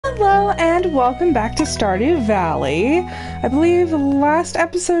Hello and welcome back to Stardew Valley. I believe last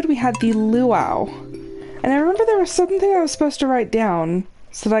episode we had the luau. And I remember there was something I was supposed to write down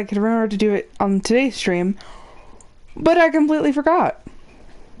so that I could remember to do it on today's stream. But I completely forgot.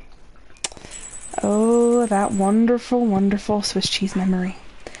 Oh, that wonderful, wonderful Swiss cheese memory.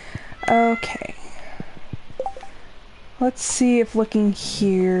 Okay. Let's see if looking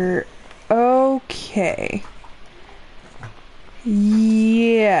here... Okay.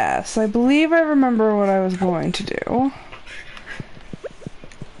 Yes, I believe I remember what I was going to do.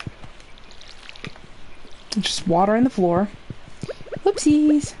 Just watering the floor.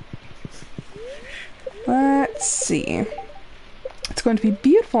 Whoopsies. Let's see. It's going to be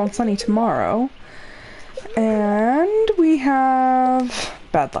beautiful and sunny tomorrow. And we have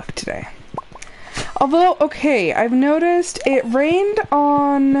bad luck today. Although, okay, I've noticed it rained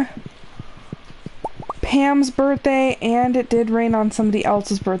on Pam's birthday, and it did rain on somebody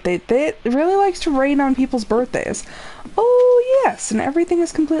else's birthday. It really likes to rain on people's birthdays. Oh, yes, and everything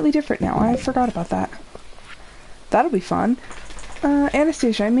is completely different now. I forgot about that. That'll be fun.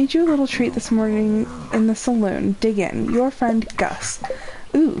 Anastasia, I made you a little treat this morning in the saloon. Dig in. Your friend, Gus.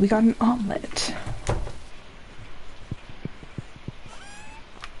 Ooh, we got an omelet.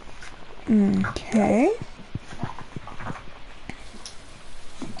 Okay.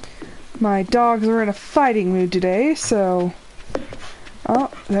 My dogs are in a fighting mood today, so...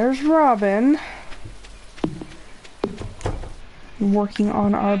 Oh, there's Robin. Working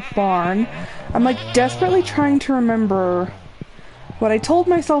on our barn. I'm like desperately trying to remember what I told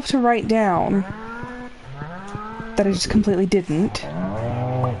myself to write down that I just completely didn't.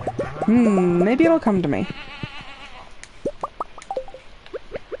 Maybe it'll come to me.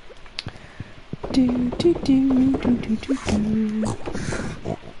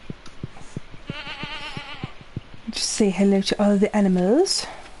 Just say hello to all the animals.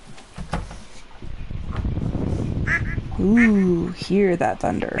 Ooh, hear that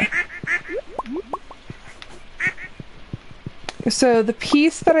thunder. So the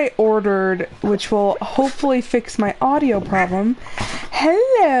piece that I ordered, which will hopefully fix my audio problem.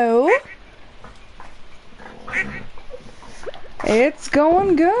 Hello! It's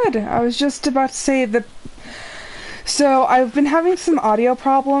going good. I was just about to say that. So I've been having some audio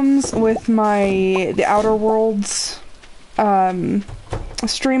problems with the Outer Worlds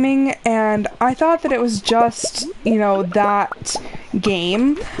streaming, and I thought that it was just, you know, that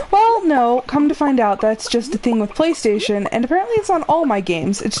game. Well, no, come to find out that's just a thing with PlayStation, and apparently it's on all my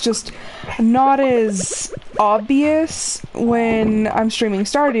games. It's just not as obvious when I'm streaming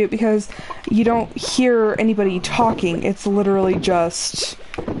Stardew because you don't hear anybody talking. It's literally just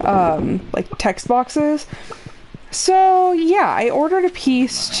like text boxes. So yeah, I ordered a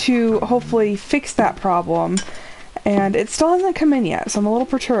piece to hopefully fix that problem, and it still hasn't come in yet, so I'm a little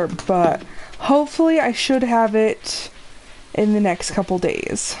perturbed, but hopefully I should have it in the next couple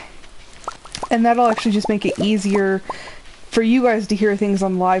days. And that'll actually just make it easier for you guys to hear things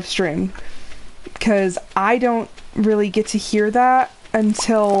on live stream, because I don't really get to hear that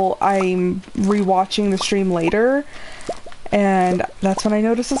until I'm rewatching the stream later, and that's when I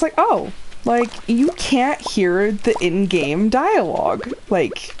notice it's like, oh, like, you can't hear the in-game dialogue.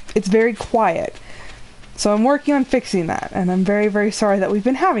 Like, it's very quiet. So I'm working on fixing that, and I'm very, very sorry that we've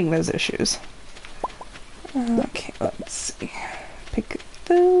been having those issues. Okay, let's see. Pick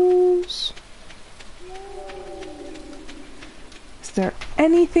those. Is there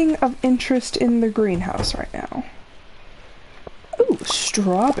anything of interest in the greenhouse right now? Ooh,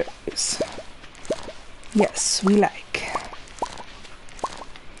 strawberries. Yes, we like.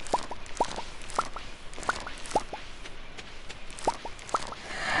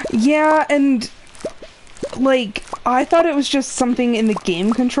 Yeah, and like, I thought it was just something in the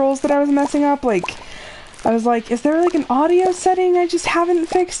game controls that I was messing up. Like, I was like, is there like an audio setting I just haven't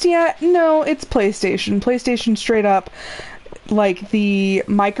fixed yet? No, it's PlayStation. PlayStation straight up, like, the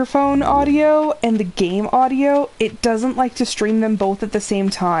microphone audio and the game audio, it doesn't like to stream them both at the same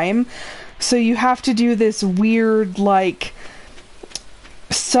time. So you have to do this weird, like,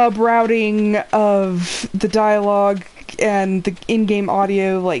 sub-routing of the dialogue and the in-game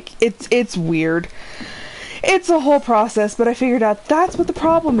audio. Like, it's weird. It's a whole process, but I figured out that's what the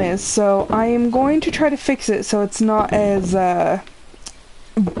problem is, so I am going to try to fix it so it's not as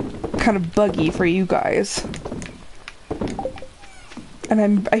kind of buggy for you guys.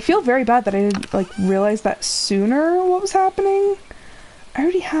 And I feel very bad that I didn't like realize that sooner what was happening. I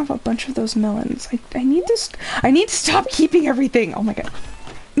already have a bunch of those melons. I need to stop keeping everything. Oh my god.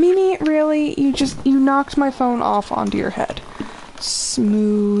 Mimi, really? You knocked my phone off onto your head.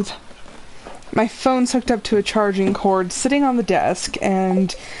 Smooth. My phone's hooked up to a charging cord sitting on the desk,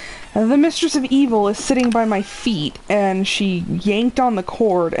 and The Mistress of Evil is sitting by my feet, and she yanked on the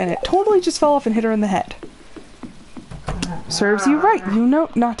cord, and it totally just fell off and hit her in the head. Serves you right, you know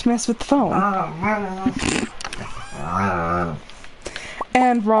not to mess with the phone.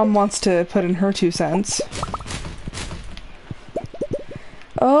 And Rom wants to put in her 2 cents.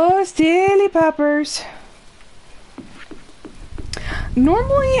 Oh, silly puppers.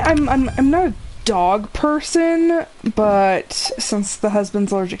 Normally, I'm not a dog person, but since the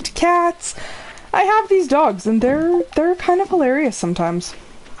husband's allergic to cats, I have these dogs, and they're kind of hilarious sometimes.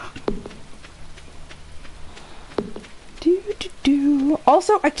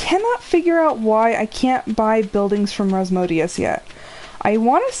 Also, I cannot figure out why I can't buy buildings from Rasmodius yet. I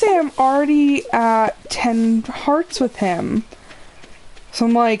want to say I'm already at 10 hearts with him. So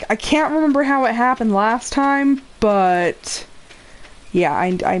I'm like, I can't remember how it happened last time, but yeah,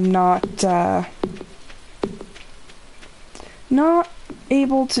 I'm not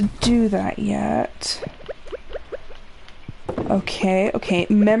able to do that yet. Okay,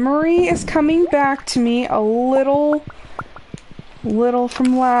 memory is coming back to me a little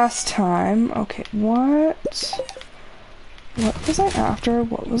from last time. Okay, what was I after?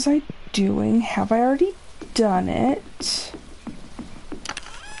 What was I doing? Have I already done it?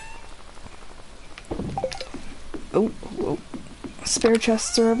 Oh. Spare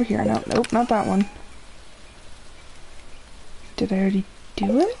chests are over here. No, nope, not that one. Did I already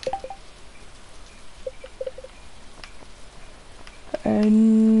do it?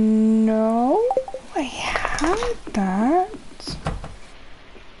 No, I had that.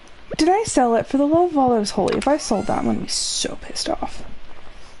 Did I sell it? For the love of all that was holy, if I sold that, I'm gonna be so pissed off.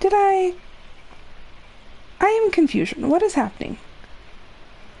 Did I? I am in confusion. What is happening?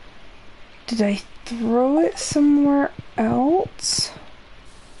 Did I throw it somewhere else?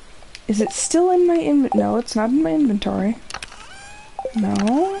 Is it still in my inventory? No, it's not in my inventory.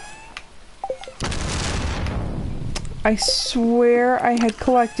 No. I swear I had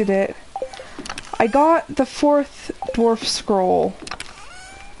collected it. I got the 4th dwarf scroll.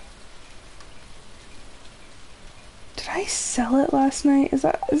 Did I sell it last night? Is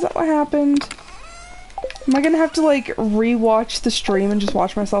that what happened? Am I gonna have to like re-watch the stream and just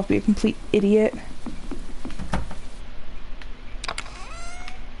watch myself be a complete idiot?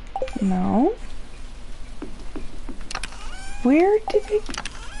 No. Where did it?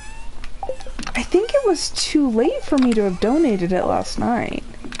 I think it was too late for me to have donated it last night.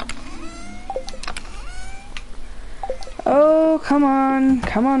 Oh, come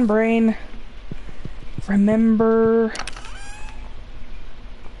on, brain. Remember.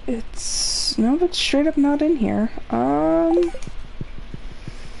 No, it's straight up not in here.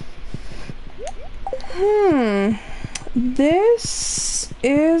 This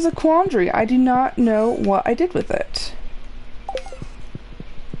is a quandary. I do not know what I did with it.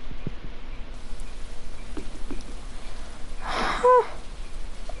 Huh.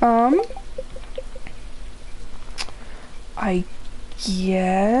 I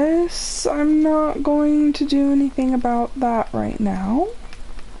guess I'm not going to do anything about that right now.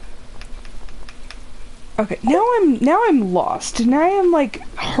 Okay, now I'm lost. Now I am like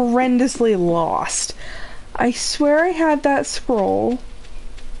horrendously lost. I swear I had that scroll.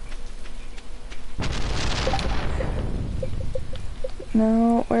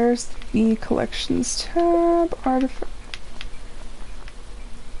 No, where's the collections tab? Artifact.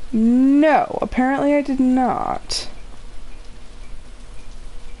 No, apparently I did not.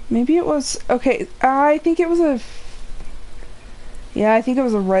 Maybe it was... Okay, I think it was a... Yeah, I think it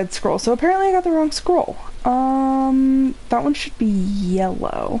was a red scroll. So apparently I got the wrong scroll. That one should be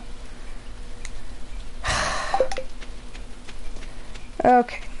yellow.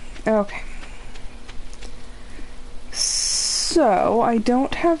 Okay. So, I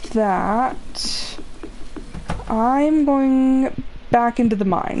don't have that. I'm going back into the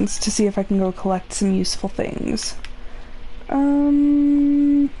mines to see if I can go collect some useful things.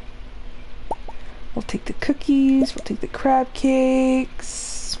 We'll take the cookies, we'll take the crab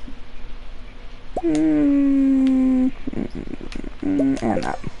cakes, and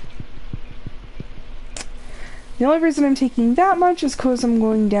that. The only reason I'm taking that much is because I'm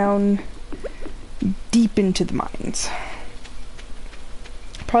going down deep into the mines.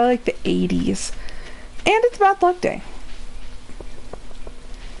 Probably like the 80s. And it's bad luck day.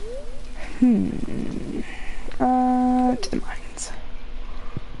 To the mines.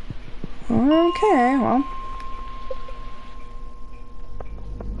 Okay, well.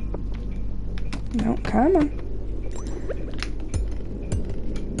 No, come on.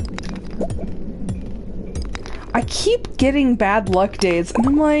 I keep getting bad luck days, and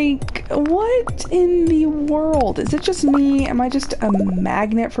I'm like, What in the world? Is it just me? Am I just a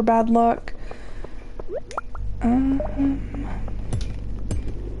magnet for bad luck? I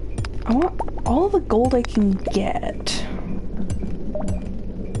want all the gold I can get.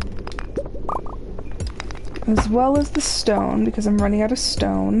 As well as the stone, because I'm running out of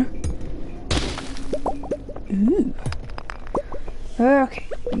stone. Ooh. Okay,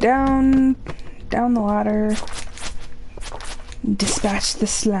 down the ladder. Dispatch the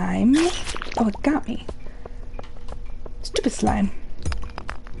slime. Oh, it got me. Stupid slime.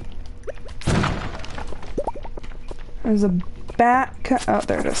 There's a bat. Oh,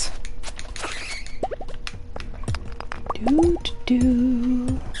 there it is.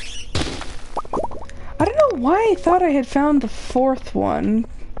 Do. I don't know why I thought I had found the fourth one.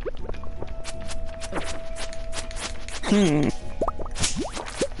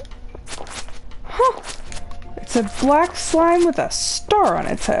 Huh. It's a black slime with a star on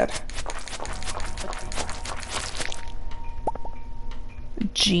its head.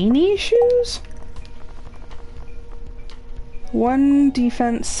 Genie shoes? 1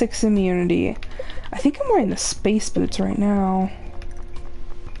 defense, 6 immunity. I think I'm wearing the space boots right now.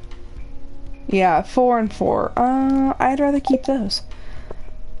 Yeah, 4 and 4. I'd rather keep those.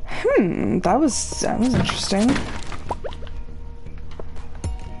 That was interesting.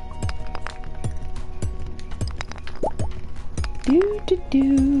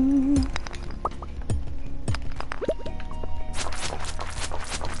 Do.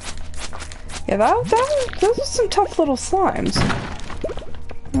 Yeah, those are some tough little slimes.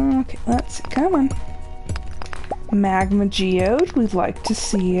 Okay, let's come on. Magma geode, we'd like to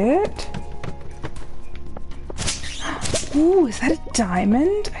see it. Ooh, is that a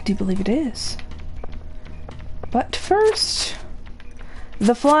diamond? I do believe it is. But first,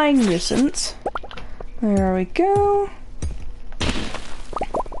 the flying nuisance. There we go.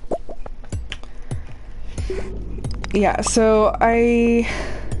 Yeah, so I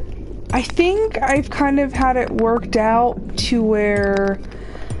think I've kind of had it worked out to where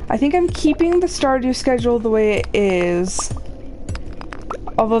I think I'm keeping the Stardew schedule the way it is.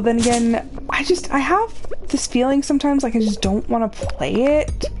 Although then again, I have this feeling sometimes like I just don't want to play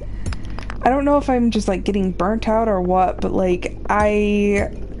it. I don't know if I'm just like getting burnt out or what, but like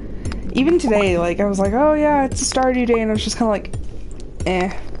even today, like I was like, oh yeah, it's a Stardew day, and I was just kind of like,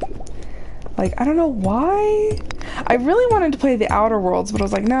 eh. Like, I don't know why. I really wanted to play the Outer Worlds, but I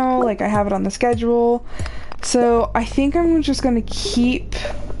was like, no, like I have it on the schedule. So I think I'm just gonna keep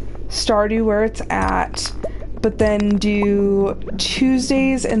Stardew where it's at, but then do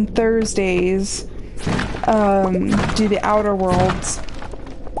Tuesdays and Thursdays, do the Outer Worlds.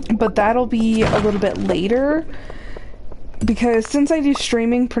 But that'll be a little bit later, because since I do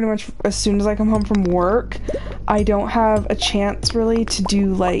streaming pretty much as soon as I come home from work, I don't have a chance really to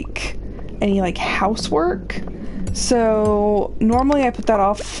do like any like housework. So normally I put that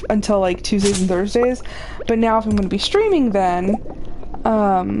off until like Tuesdays and Thursdays, but now if I'm going to be streaming then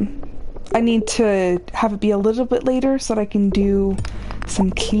I need to have it be a little bit later so that I can do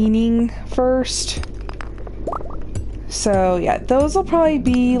some cleaning first. So yeah, those will probably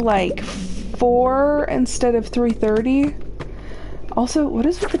be like 4 instead of 3:30. Also, what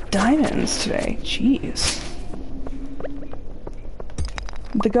is with the diamonds today? Jeez.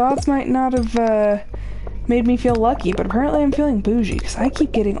 The gods might not have made me feel lucky, but apparently I'm feeling bougie because I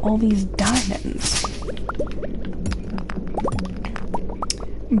keep getting all these diamonds.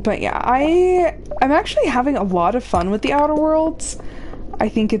 But yeah, I'm actually having a lot of fun with the Outer Worlds. I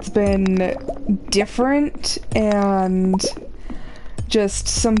think it's been different and just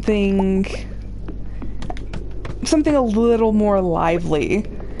something a little more lively.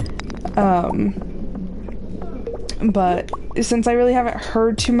 But since I really haven't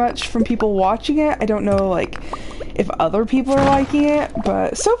heard too much from people watching it, I don't know like if other people are liking it,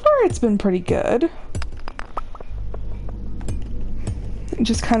 but so far it's been pretty good.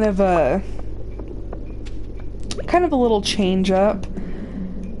 Just kind of a little change up.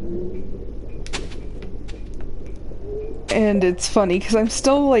 And it's funny because I'm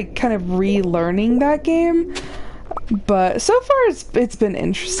still like kind of relearning that game, but so far it's been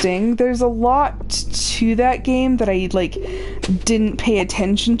interesting. There's a lot to that game that I like didn't pay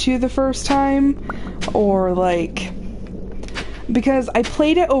attention to the first time, or like because I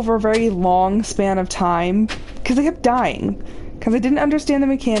played it over a very long span of time because I kept dying because I didn't understand the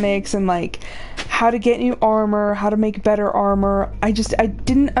mechanics and like how to get new armor, how to make better armor. I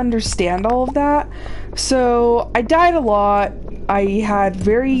didn't understand all of that. So I died a lot. I had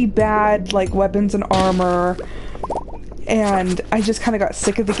very bad like weapons and armor, and I just kind of got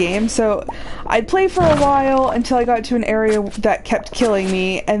sick of the game. So I'd play for a while until I got to an area that kept killing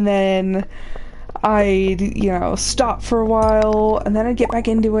me, and then I'd, you know, stop for a while, and then I'd get back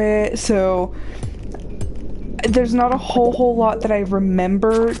into it. So there's not a whole lot that I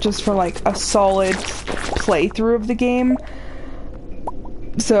remember just for like a solid playthrough of the game.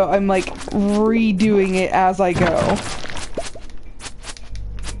 So I'm like redoing it as I go.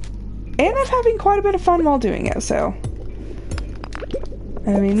 And I'm having quite a bit of fun while doing it, so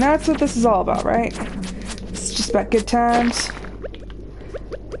I mean, that's what this is all about, right? It's just about good times.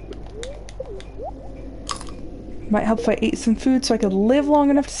 Might help if I ate some food so I could live long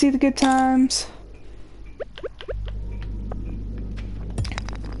enough to see the good times.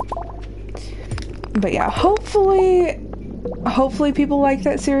 But yeah, hopefully people like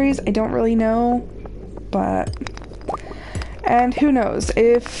that series. I don't really know, but... And who knows,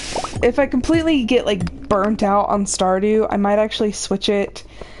 if I completely get like burnt out on Stardew, I might actually switch it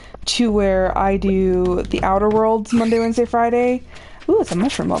to where I do the Outer Worlds Monday, Wednesday, Friday. Ooh, it's a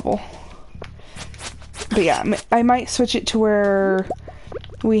mushroom level. But yeah, I might switch it to where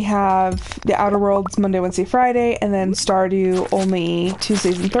we have the Outer Worlds Monday, Wednesday, Friday, and then Stardew only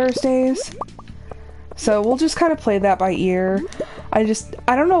Tuesdays and Thursdays. So we'll just kind of play that by ear. I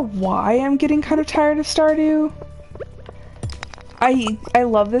don't know why I'm getting kind of tired of Stardew. I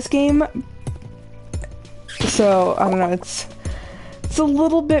love this game, so I don't know, it's a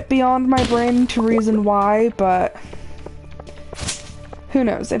little bit beyond my brain to reason why, but who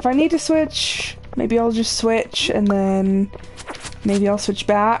knows. If I need to switch, maybe I'll just switch, and then maybe I'll switch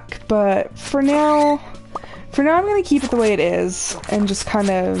back, but for now I'm gonna keep it the way it is, and just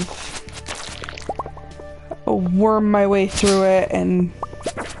kind of worm my way through it, and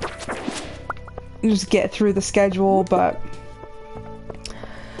just get through the schedule, but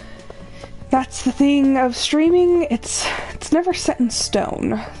that's the thing of streaming, it's never set in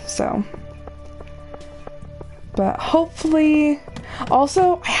stone, so. But hopefully,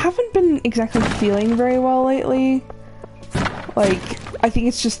 also, I haven't been exactly feeling very well lately. Like, I think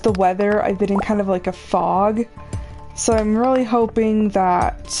it's just the weather. I've been in kind of like a fog. So I'm really hoping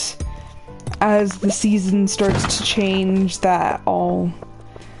that as the season starts to change, that I'll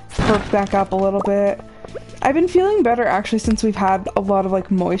perk back up a little bit. I've been feeling better actually since we've had a lot of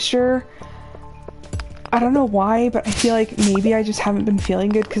like moisture. I don't know why, but I feel like maybe I just haven't been feeling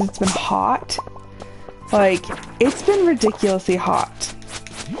good because it's been hot. Like, it's been ridiculously hot.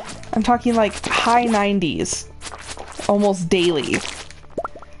 I'm talking like high 90s, almost daily.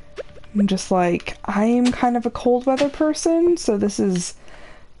 I'm just like, I am kind of a cold weather person, so this is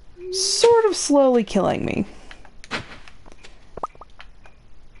sort of slowly killing me.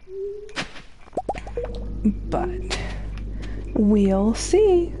 But we'll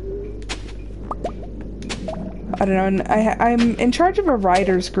see. I don't know, and I'm in charge of a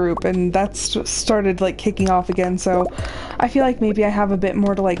writers group, and that's started like kicking off again, so I feel like maybe I have a bit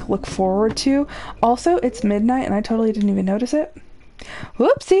more to like look forward to. Also, it's midnight and I totally didn't even notice it.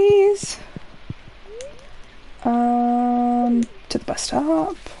 Whoopsies! To the bus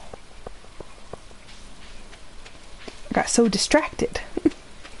stop. I got so distracted.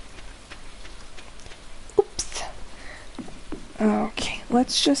 Oops. Okay,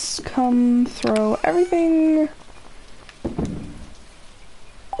 let's just come throw everything.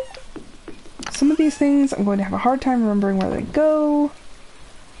 Some of these things I'm going to have a hard time remembering where they go.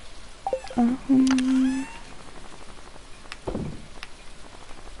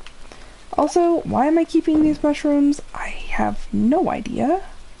 Also, why am I keeping these mushrooms? I have no idea.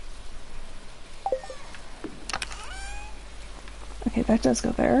 Okay, that does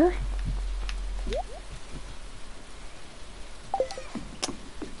go there.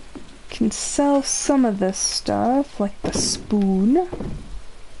 Can sell some of this stuff, like the spoon.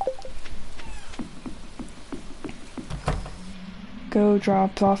 Go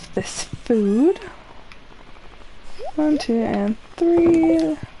drop off this food. 1, 2, and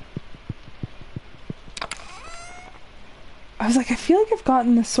 3. I was like, I feel like I've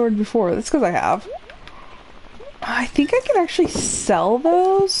gotten this sword before. That's because I have. I think I can actually sell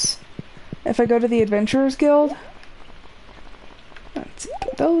those if I go to the Adventurers Guild. Let's see,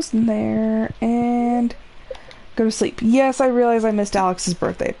 put those in there and go to sleep. Yes, I realize I missed Alex's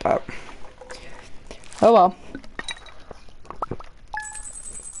birthday, but oh well.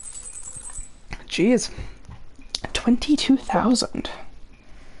 Jeez. 22,000.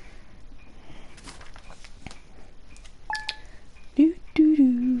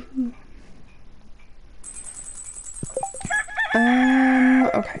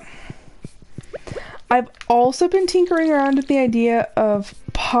 Okay. I've also been tinkering around with the idea of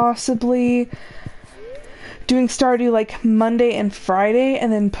possibly doing Stardew like Monday and Friday,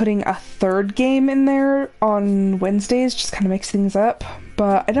 and then putting a third game in there on Wednesdays just kind of mix things up.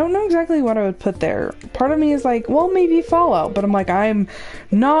 But I don't know exactly what I would put there. Part of me is like, well, maybe Fallout, but I'm like, I'm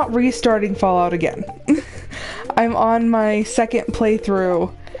not restarting Fallout again. I'm on my second playthrough,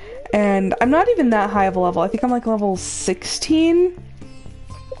 and I'm not even that high of a level. I think I'm like level 16.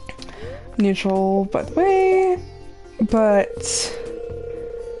 Neutral, by the way. But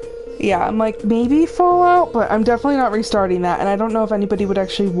yeah, I'm like, maybe Fallout, but I'm definitely not restarting that, and I don't know if anybody would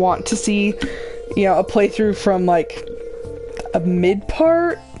actually want to see, you know, a playthrough from, like, a mid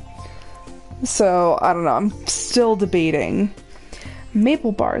part. So, I don't know, I'm still debating.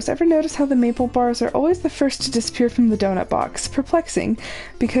 Maple bars. Ever notice how the maple bars are always the first to disappear from the donut box? Perplexing,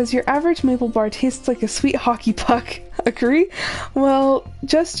 because your average maple bar tastes like a sweet hockey puck. Agree? Well,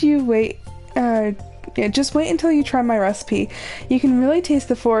 just you wait, yeah, just wait until you try my recipe. You can really taste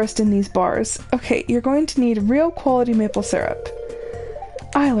the forest in these bars. Okay, you're going to need real quality maple syrup.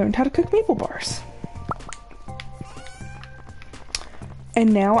 I learned how to cook maple bars.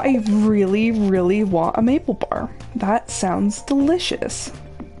 And now I really, really want a maple bar. That sounds delicious.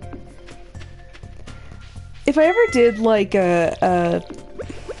 If I ever did like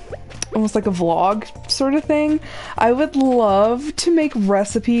almost like a vlog sort of thing, I would love to make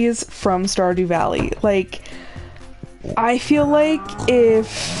recipes from Stardew Valley. Like, I feel like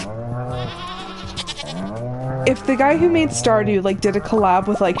if the guy who made Stardew like did a collab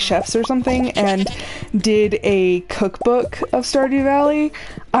with like chefs or something and did a cookbook of Stardew Valley,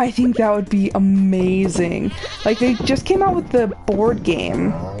 I think that would be amazing. Like, they just came out with the board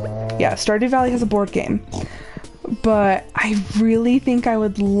game. Yeah, Stardew Valley has a board game. But I really think I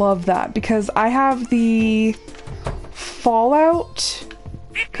would love that, because I have the Fallout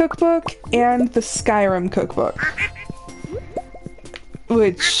cookbook and the Skyrim cookbook,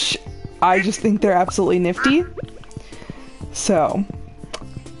 which I just think they're absolutely nifty. So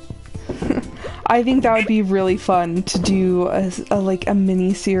I think that would be really fun to do a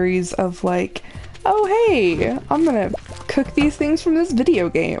mini series of like, oh hey, I'm gonna cook these things from this video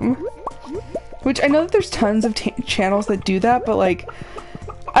game. Which I know that there's tons of channels that do that, but like,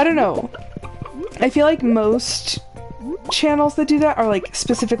 I don't know. I feel like most channels that do that are like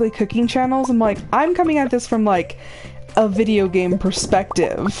specifically cooking channels. I'm like, I'm coming at this from like a video game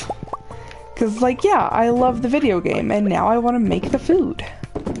perspective. Cause like, yeah, I love the video game and now I want to make the food.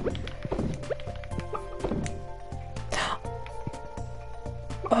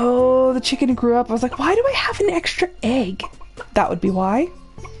 Oh, the chicken grew up. I was like, why do I have an extra egg? That would be why.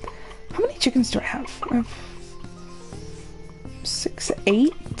 How many chickens do I have? I have 6,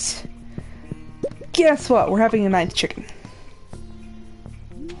 8. Guess what? We're having a 9th chicken.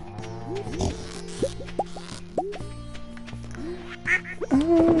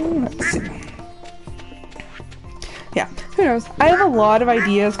 Let's see. Yeah, who knows? I have a lot of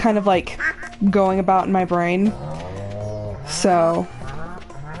ideas kind of like going about in my brain. So,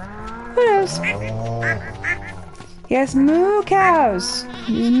 who knows? Yes, moo cows!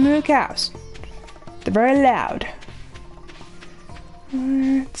 Moo cows. They're very loud.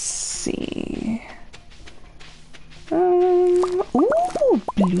 Let's see. Ooh,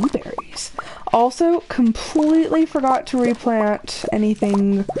 blueberries. Also, completely forgot to replant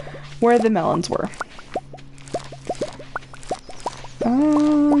anything where the melons were.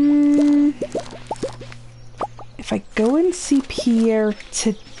 If I go and see Pierre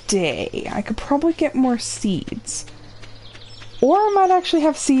today, I could probably get more seeds. Or I might actually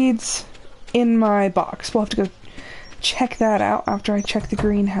have seeds in my box. We'll have to go check that out after I check the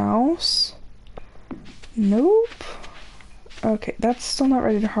greenhouse. Nope. Okay, that's still not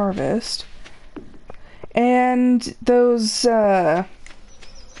ready to harvest. And those, the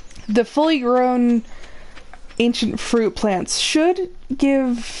fully grown ancient fruit plants should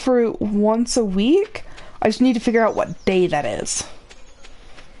give fruit once a week. I just need to figure out what day that is.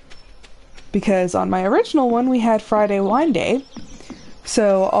 Because on my original one, we had Friday wine day.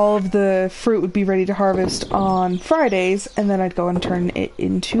 So all of the fruit would be ready to harvest on Fridays, and then I'd go and turn it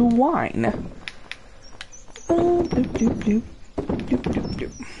into wine. Bloop, bloop, bloop. Bloop,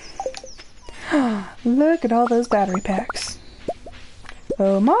 bloop, bloop. Look at all those battery packs.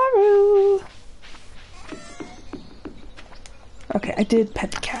 Oh, Maru! Okay, I did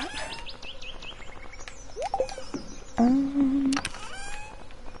pet the cat.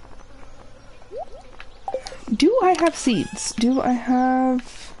 Do I have seeds? Do I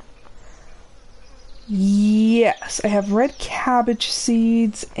have... Yes, I have red cabbage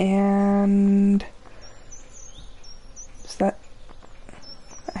seeds and... Is that...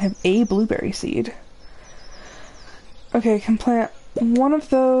 I have a blueberry seed. Okay, I can plant one of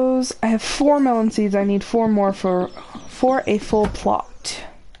those. I have 4 melon seeds. I need 4 more for a full plot.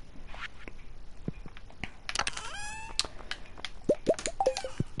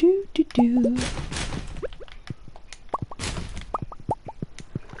 Do.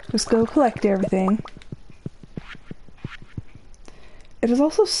 Just go collect everything. It is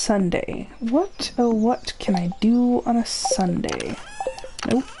also Sunday. What, oh, what can I do on a Sunday?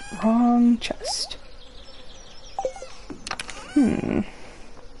 Nope, wrong chest.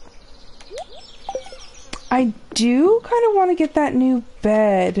 I do kind of want to get that new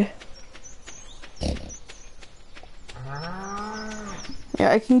bed.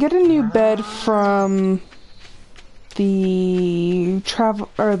 Yeah, I can get a new bed from the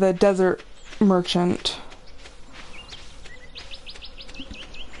the desert merchant.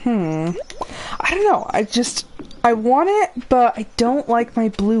 I don't know. I want it, but I don't like my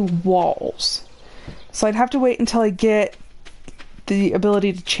blue walls. So I'd have to wait until I get the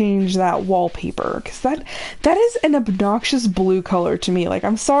ability to change that wallpaper, because that is an obnoxious blue color to me. Like,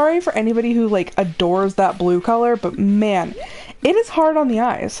 I'm sorry for anybody who like adores that blue color, but man, it is hard on the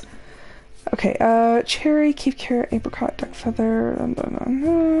eyes. Okay, cherry, keep carrot, apricot, duck feather,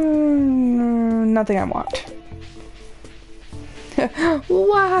 nothing I want.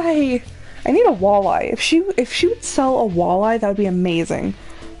 Why? I need a walleye. If she would sell a walleye, that would be amazing.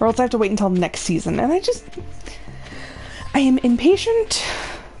 Or else I have to wait until next season. And I am impatient.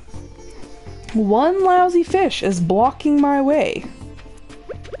 One lousy fish is blocking my way.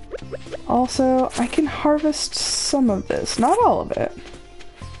 Also, I can harvest some of this, not all of it.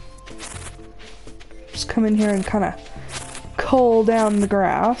 Just come in here and kind of cull down the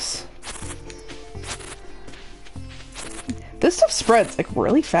grass. This stuff spreads like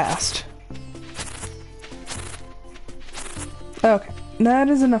really fast. Okay, that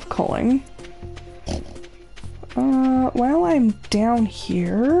is enough culling. While I'm down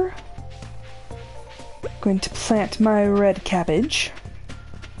here, I'm going to plant my red cabbage.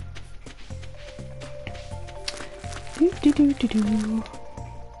 Do.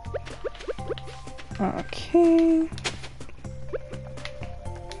 Okay.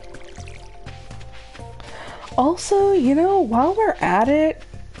 Also, you know, while we're at it,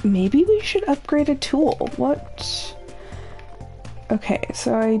 maybe we should upgrade a tool. What? Okay,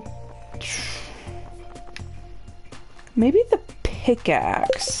 so maybe the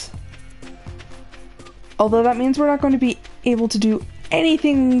pickaxe. Although that means we're not going to be able to do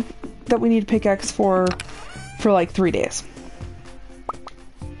anything that we need a pickaxe for like 3 days.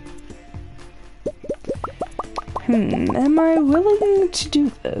 Am I willing to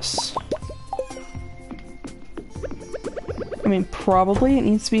do this? I mean, probably it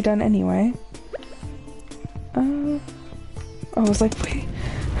needs to be done anyway. I was like, wait.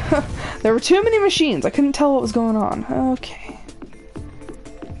 There were too many machines. I couldn't tell what was going on. Okay.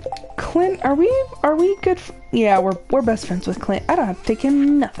 Clint, are we good? Yeah, we're best friends with Clint. I don't have to take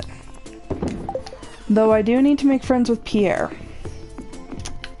him nothing. Though I do need to make friends with Pierre.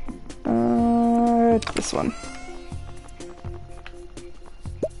 This one.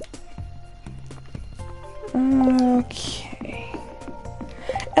 Okay.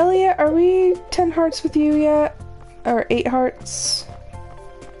 Elliot, are we 10 hearts with you yet? Or 8 hearts?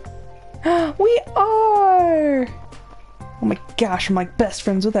 We are! Oh my gosh, I'm like best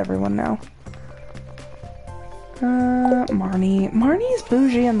friends with everyone now. Marnie. Marnie's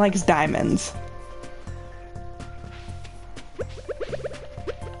bougie and likes diamonds.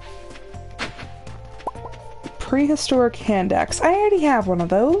 Prehistoric hand axe. I already have one of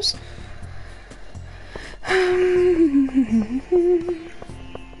those.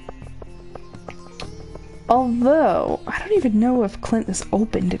 Although, I don't even know if Clint is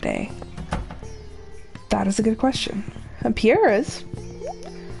open today. That is a good question. Pierre is.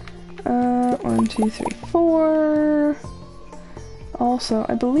 1, 2, 3, 4. Also,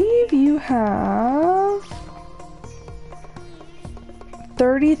 I believe you have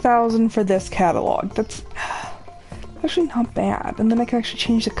 30,000 for this catalog. That's actually not bad. And then I can actually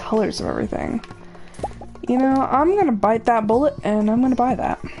change the colors of everything. You know, I'm gonna bite that bullet and I'm gonna buy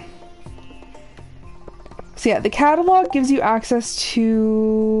that. So yeah, the catalog gives you access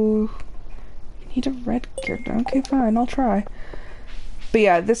to... Need a red gear. Okay, fine, I'll try. But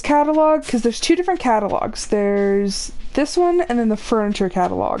yeah, this catalog, because there's 2 different catalogs. There's this one and then the furniture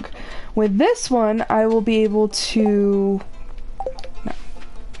catalog. With this one, I will be able to...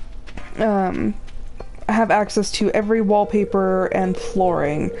 have access to every wallpaper and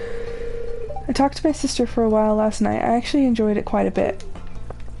flooring. I talked to my sister for a while last night. I actually enjoyed it quite a bit.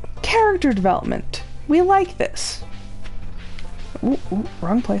 Character development. We like this. Ooh,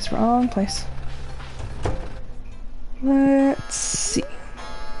 wrong place, wrong place. Let's see.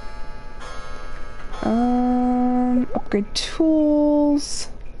 Upgrade tools.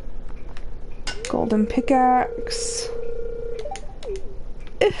 Golden pickaxe.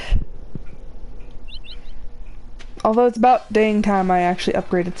 Although it's about dang time I actually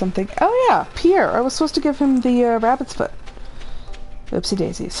upgraded something. Oh yeah, Pierre. I was supposed to give him the rabbit's foot. Oopsie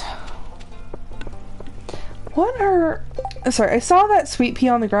daisies. What are... Sorry, I saw that sweet pea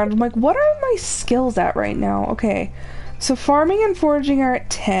on the ground. I'm like, what are my skills at right now? Okay. So farming and foraging are at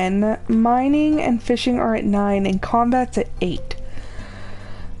 10. Mining and fishing are at 9. And combat's at 8.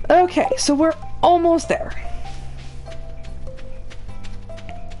 Okay, so we're almost there.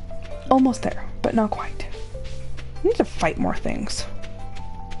 Almost there, but not quite. I need to fight more things.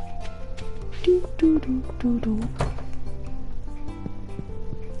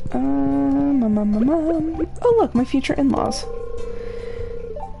 Oh look, my future in-laws.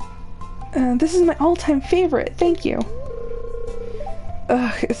 This is my all-time favorite. Thank you.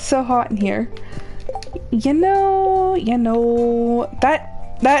 Ugh, it's so hot in here. You know,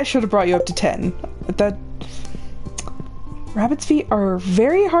 that should have brought you up to 10. That rabbit's feet are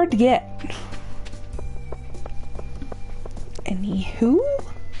very hard to get. Anywho,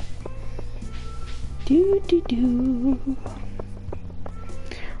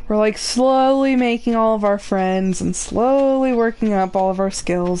 we're like slowly making all of our friends and slowly working up all of our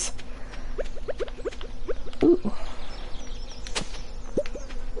skills. Ooh.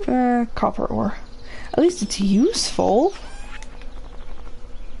 Copper ore. At least it's useful.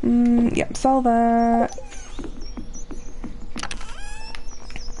 Yep, sell that.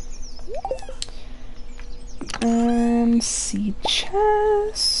 Seed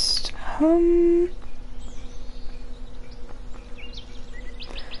chest. Kinda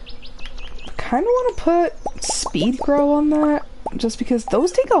wanna put speed grow on that, just because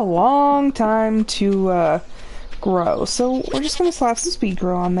those take a long time to grow. So we're just gonna slap some speed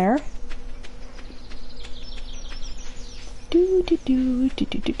grow on there.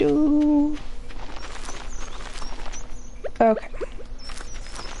 Okay.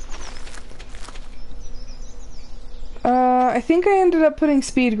 I think I ended up putting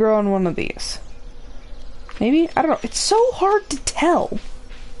speed grow on one of these. Maybe? I don't know. It's so hard to tell.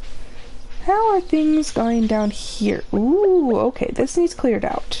 How are things going down here? Ooh, okay. This needs cleared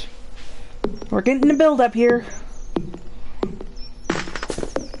out. We're getting a build up here.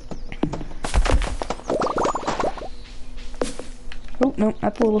 Oh, no,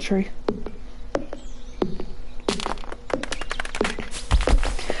 not the little tree.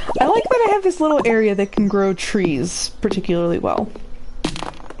 I like that I have this little area that can grow trees particularly well.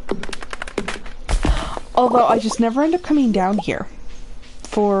 Although I just never end up coming down here.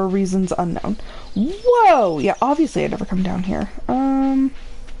 For reasons unknown. Whoa! Yeah, obviously I never come down here.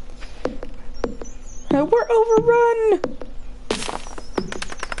 We're overrun!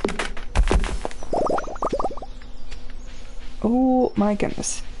 Oh my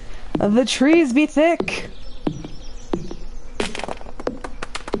goodness. The trees be thick!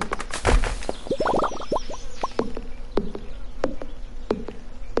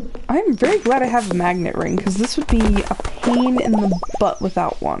 I'm very glad I have a magnet ring, because this would be a pain in the butt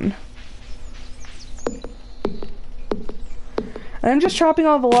without one. And I'm just chopping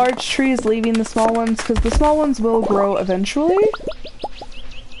all the large trees, leaving the small ones, because the small ones will grow eventually.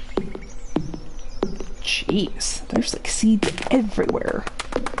 Jeez, there's like seeds everywhere.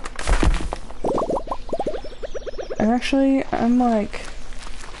 And actually, I'm like...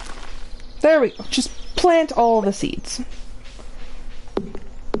 There we go, just plant all the seeds.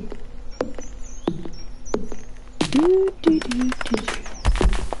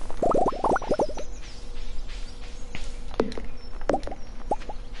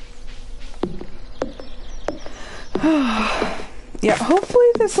 Yeah, hopefully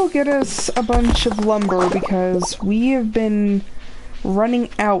this will get us a bunch of lumber because we have been running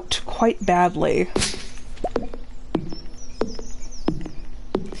out quite badly.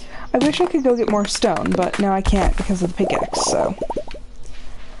 I wish I could go get more stone, but now I can't because of the pickaxe, so...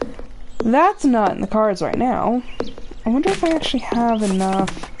 That's not in the cards right now. I wonder if I actually have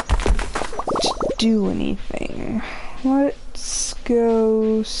enough to do anything. Let's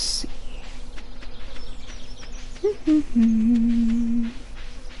go see.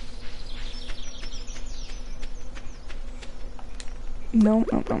 No.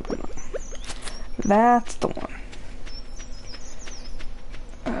 That's the one.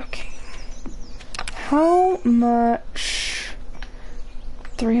 Okay. How much?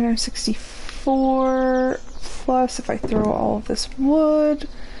 364 plus if I throw all of this wood.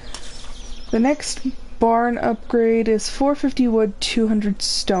 The next barn upgrade is 450 wood, 200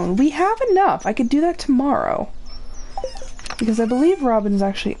 stone. We have enough. I could do that tomorrow. Because I believe Robin's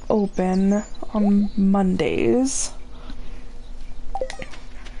actually open on Mondays.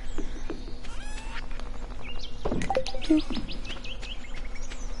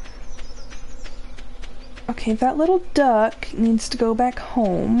 Okay, that little duck needs to go back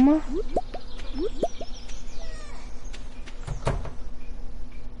home.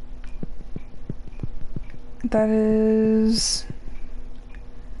 That is...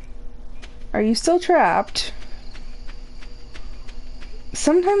 Are you still trapped?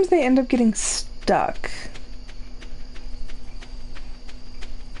 Sometimes they end up getting stuck.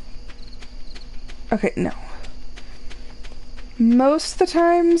 Okay, no. Most of the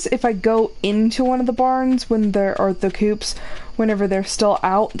times, if I go into one of the barns when they're, or the coops, whenever they're still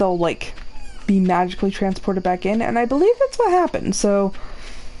out, they'll, like, be magically transported back in, and I believe that's what happened, so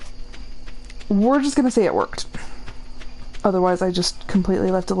we're just gonna say it worked. Otherwise, I just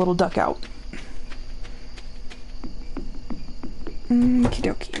completely left a little duck out. Okie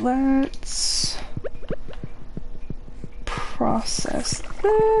dokie, let's process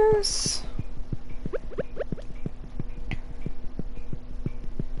this.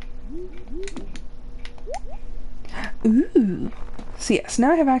 Ooh. So yes,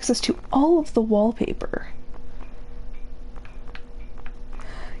 now I have access to all of the wallpaper.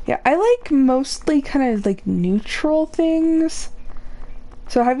 Yeah, I like mostly kind of like neutral things.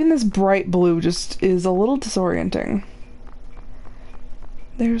 So having this bright blue just is a little disorienting.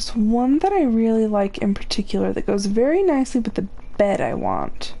 There's one that I really like in particular that goes very nicely with the bed I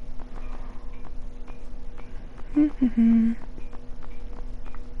want.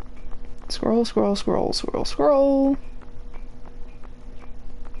 Scroll, scroll, scroll, scroll, scroll.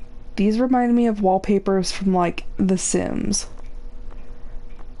 These remind me of wallpapers from, like, The Sims.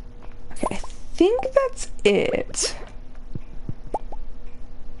 Okay, I think that's it.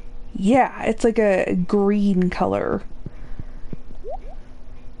 Yeah, it's like a green color.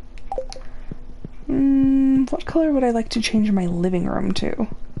 What color would I like to change my living room to?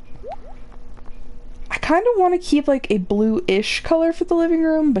 I kind of want to keep, like, a blue-ish color for the living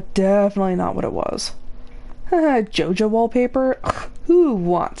room, but definitely not what it was. JoJo wallpaper? Ugh, who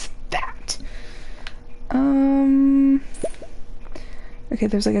wants that? Okay,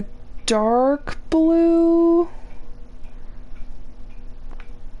 there's like a dark blue.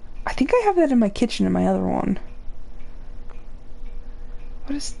 I think I have that in my kitchen in my other one.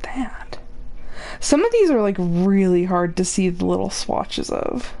 What is that? Some of these are like really hard to see the little swatches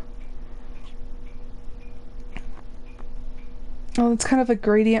of. Oh, it's kind of a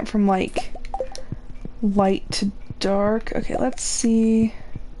gradient from like light to dark. Okay, let's see.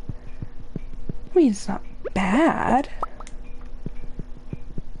 I mean, it's not bad.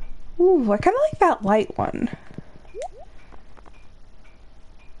 Ooh, I kind of like that light one.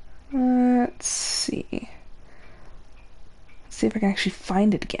 Let's see. Let's see if I can actually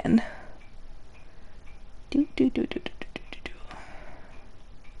find it again. I think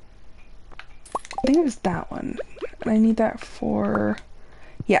it was that one. I need that for...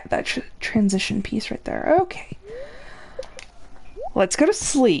 Yeah, that transition piece right there. Okay. Let's go to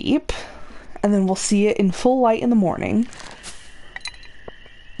sleep, and then we'll see it in full light in the morning.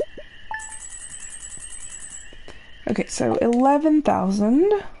 Okay, so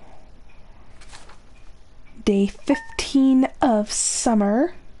 11,000. Day 15 of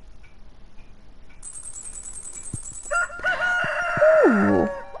summer. Ooh,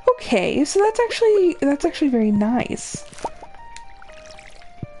 okay, so that's actually very nice.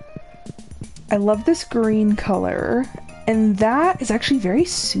 I love this green color, and that is actually very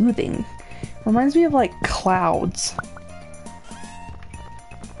soothing. Reminds me of like clouds.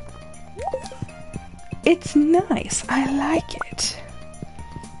 It's nice. I like it.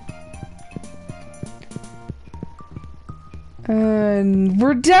 And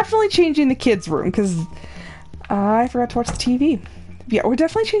we're definitely changing the kids' room because I forgot to watch the TV. Yeah, we're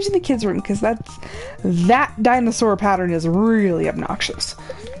definitely changing the kids' room because that dinosaur pattern is really obnoxious.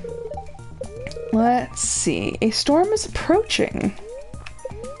 Let's see. A storm is approaching.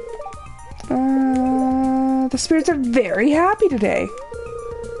 The spirits are very happy today.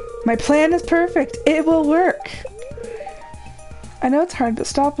 My plan is perfect. It will work. I know it's hard, but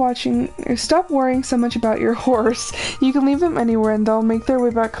stop worrying so much about your horse. You can leave them anywhere and they'll make their way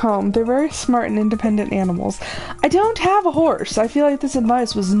back home. They're very smart and independent animals. I don't have a horse. I feel like this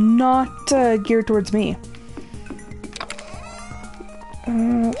advice was not geared towards me.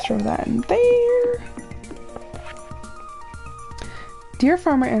 Let's throw that in there. Dear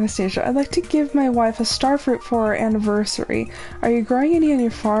Farmer Anastasia, I'd like to give my wife a starfruit for our anniversary. Are you growing any on your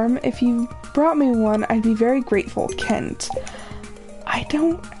farm? If you brought me one, I'd be very grateful. Kent. I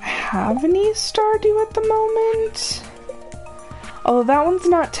don't have any Stardew at the moment. Although that one's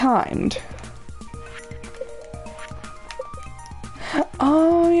not timed.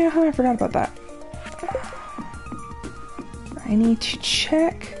 Oh yeah, I forgot about that. I need to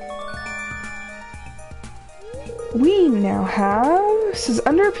check. We now have, this is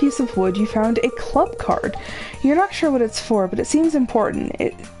under a piece of wood, you found a club card. You're not sure what it's for, but it seems important.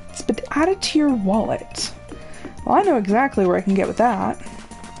 It's been added to your wallet. Well, I know exactly where I can get with that.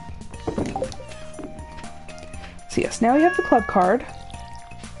 So yes, now we have the club card.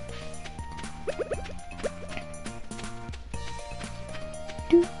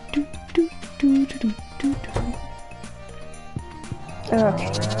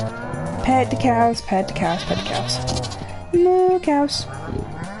 Okay. Pet the cows, pet the cows, pet the cows. Moo cows.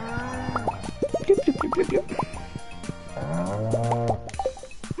 Doop, doop, doop, doop, doop.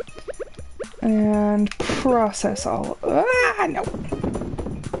 And process all. Ah, no.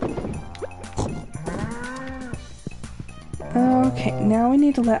 Okay, now we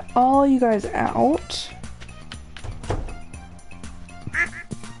need to let all you guys out.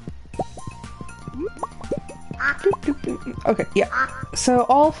 Okay, yeah. So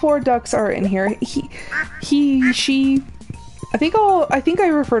all 4 ducks are in here. He, she. I think I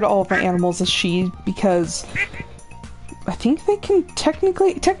refer to all of my animals as she because I think they can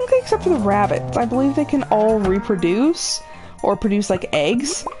technically except for the rabbits, I believe they can all reproduce or produce like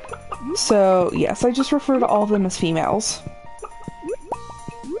eggs. So yes, I just refer to all of them as females.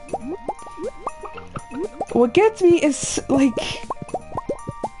 What gets me is like,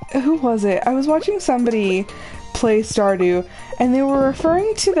 who was it? I was watching somebody play Stardew, and they were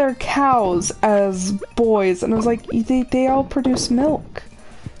referring to their cows as boys, and I was like, they all produce milk.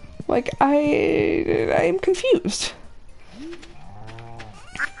 Like, I'm confused.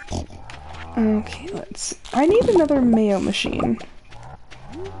 Okay, let's see. I need another mayo machine.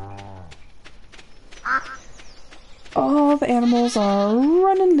 All the animals are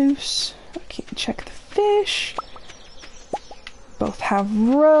running loose. Okay, check the fish. Both have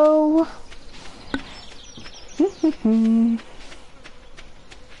roe.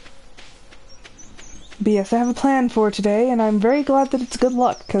 But yes, I have a plan for today, and I'm very glad that it's good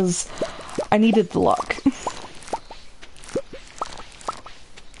luck, because I needed the luck.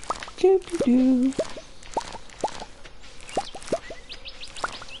 Doo-doo-doo.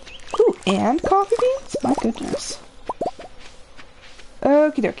 Ooh, and coffee beans? My goodness.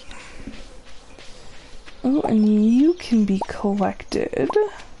 Okie dokie. Oh, and you can be collected.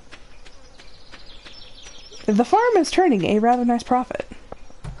 The farm is turning a rather nice profit.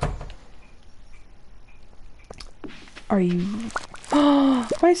 Are you... Oh,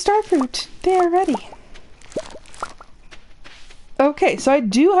 my starfruit! They are ready! Okay, so I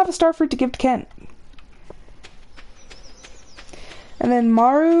do have a starfruit to give to Kent. And then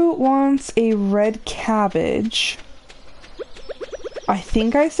Maru wants a red cabbage. I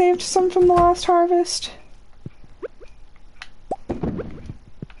think I saved some from the last harvest.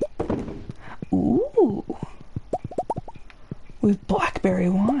 Ooh. With blackberry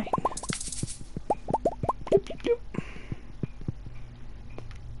wine. Doop, doop, doop.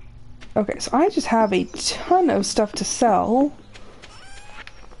 Okay, so I just have a ton of stuff to sell.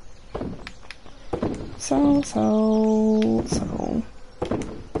 Sell.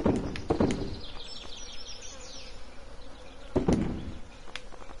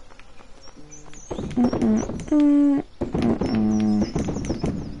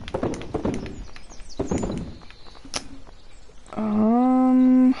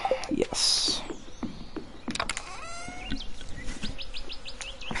 Yes.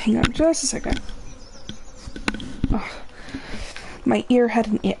 Hang on just a second. Oh, my ear had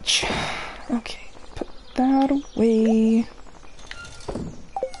an itch. Okay, put that away.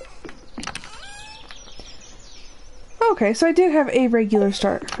 Okay, so I did have a regular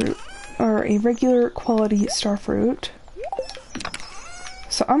starfruit, or a regular quality starfruit.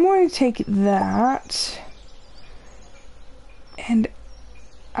 So I'm going to take that. And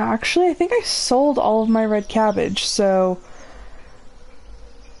actually, I think I sold all of my red cabbage, so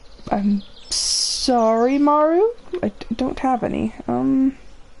I'm sorry, Maru. I don't have any.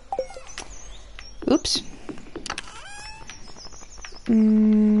 Oops.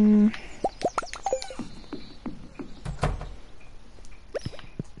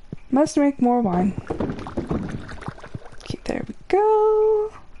 Must make more wine. Okay, there we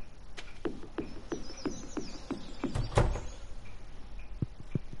go.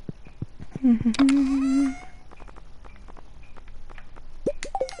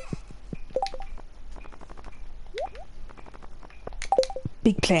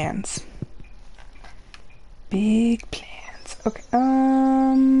 Big plans. Big plans. Okay,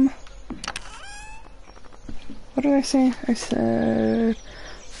 what what did I say? I said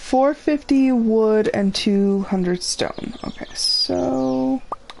 450 wood and 200 stone. Okay, so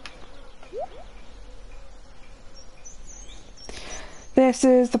this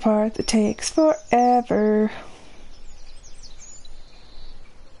is the part that takes forever.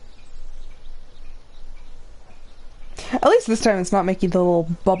 At least this time it's not making the little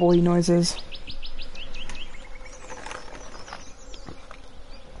bubbly noises.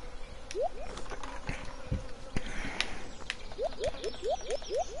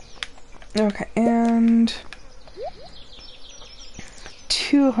 Okay, and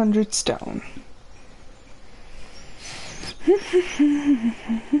 200 stone.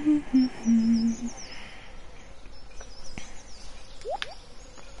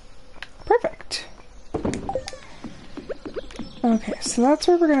 Perfect. Okay, so that's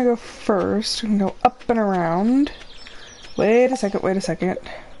where we're gonna go first. We can go up and around. Wait a second, wait a second.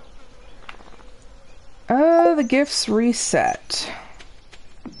 The gifts reset.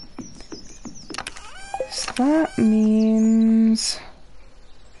 So that means...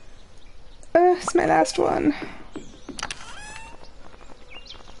 it's my last one.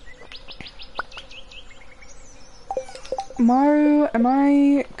 Maru, am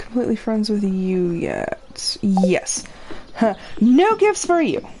I completely friends with you yet? Yes. Huh. No gifts for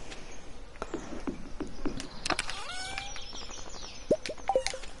you.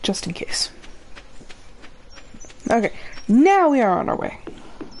 Just in case. Okay, now we are on our way.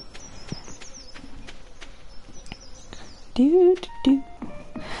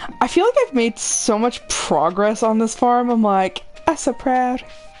 I feel like I've made so much progress on this farm. I'm like, I'm so proud.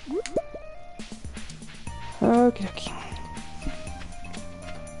 Okay, okay.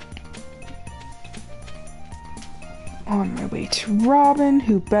 On my way to Robin,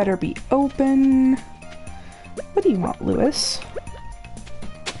 who better be open. What do you want, Lewis?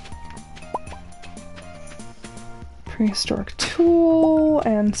 Prehistoric tool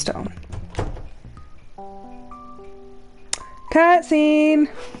and stone. Cutscene!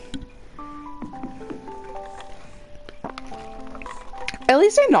 At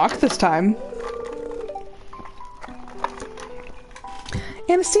least I knocked this time.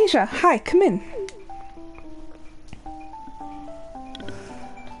 Anastasia, hi, come in.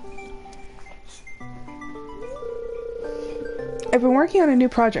 I've been working on a new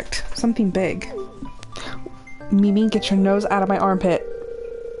project, something big. Mimi, get your nose out of my armpit.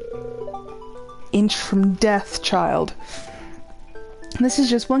 Inch from death, child. This is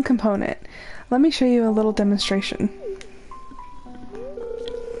just one component. Let me show you a little demonstration.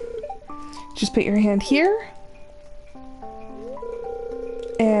 Just put your hand here.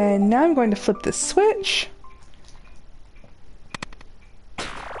 And now I'm going to flip this switch. And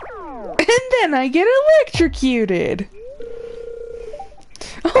then I get electrocuted.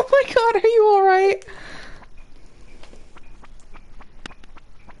 Oh my god, are you alright?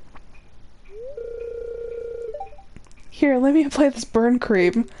 Here, let me apply this burn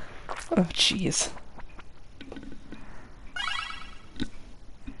cream. Oh, jeez.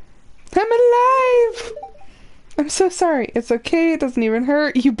 I'm alive! I'm so sorry. It's okay, it doesn't even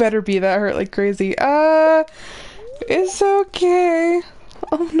hurt. You better be that hurt like crazy. It's okay.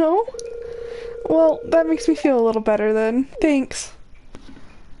 Oh no? Well, that makes me feel a little better then. Thanks.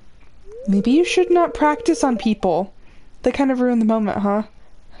 Maybe you should not practice on people. They kind of ruin the moment, huh?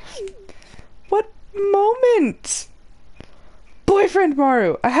 What moment? Boyfriend,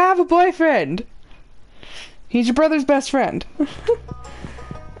 Maru! I have a boyfriend! He's your brother's best friend.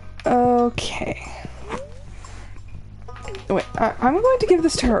 Okay. Wait, I'm going to give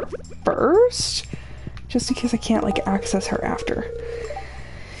this to her first, just in case I can't, like, access her after.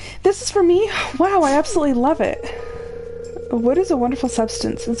 This is for me? Wow, I absolutely love it. Wood is a wonderful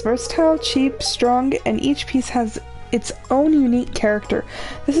substance. It's versatile, cheap, strong, and each piece has its own unique character.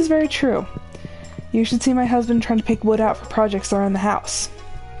 This is very true. You should see my husband trying to pick wood out for projects around the house.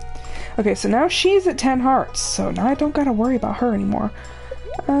 Okay, so now she's at 10 hearts, so now I don't gotta worry about her anymore.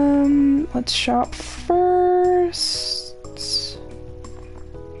 Let's shop first.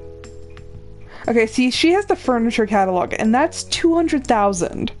 Okay, see, she has the furniture catalog, and that's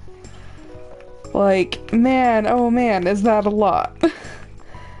 200,000. Like, man, oh man, is that a lot.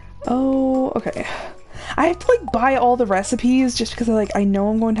 Oh, okay. I have to, like, buy all the recipes just because, I know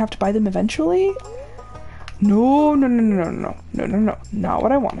I'm going to have to buy them eventually. No, no, no, no, no, no, no, no, no, not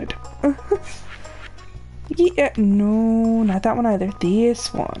what I wanted. Yeah, no, not that one either.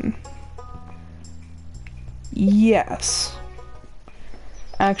 This one. Yes.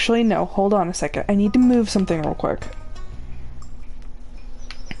 Actually, no, hold on a second. I need to move something real quick.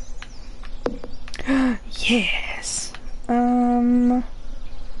 Yes. I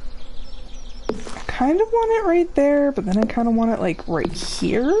kind of want it right there, but then I kind of want it like right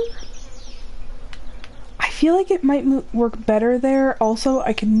here. I feel like it might work better there. Also,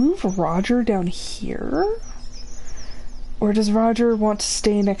 I can move Roger down here. Or does Roger want to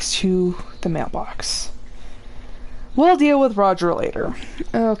stay next to the mailbox? We'll deal with Roger later.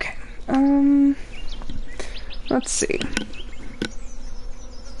 Okay. Let's see.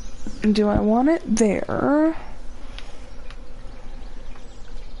 Do I want it there?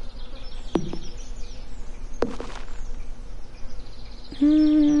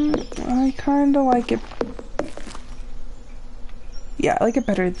 I kind of like it. Yeah, I like it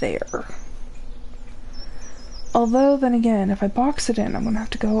better there. Although, then again, if I box it in, I'm gonna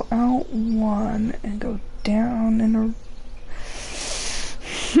have to go out one and go down in a...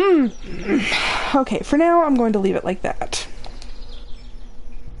 Okay, for now, I'm going to leave it like that.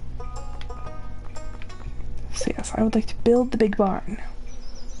 So yes, I would like to build the big barn.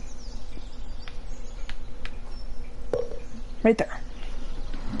 Right there.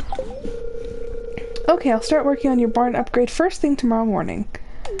 Okay, I'll start working on your barn upgrade first thing tomorrow morning.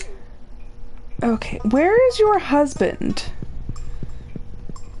 Okay, where is your husband?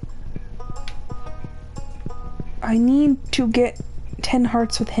 I need to get 10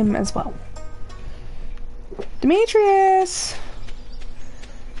 hearts with him as well. Demetrius!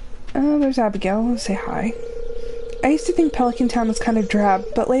 Oh, there's Abigail. Let's say hi. I used to think Pelican Town was kind of drab,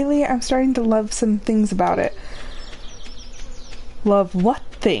 but lately I'm starting to love some things about it. Love what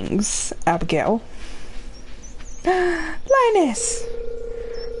things, Abigail? Linus!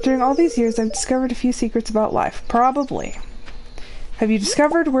 During all these years, I've discovered a few secrets about life. Probably. Have you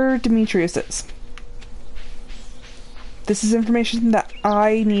discovered where Demetrius is? This is information that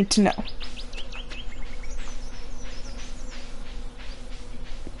I need to know.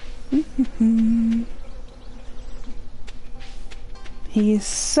 He's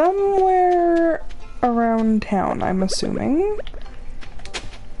somewhere around town, I'm assuming.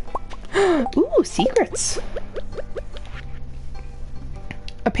 Ooh, secrets!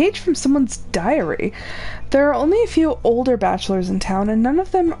 A page from someone's diary. There are only a few older bachelors in town, and none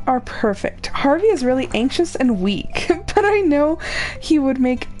of them are perfect. Harvey is really anxious and weak, but I know he would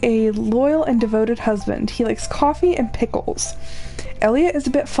make a loyal and devoted husband. He likes coffee and pickles. Elliot is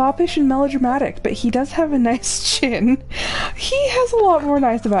a bit foppish and melodramatic, but he does have a nice chin. He has a lot more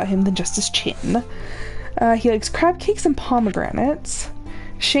nice about him than just his chin. He likes crab cakes and pomegranates.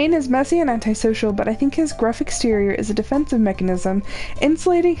 Shane is messy and antisocial, but I think his gruff exterior is a defensive mechanism,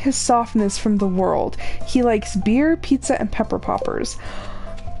 insulating his softness from the world. He likes beer, pizza, and pepper poppers.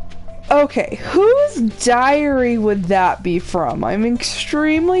 Okay, whose diary would that be from? I'm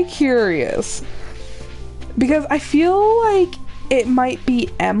extremely curious. Because I feel like it might be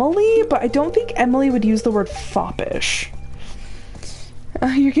Emily, but I don't think Emily would use the word foppish.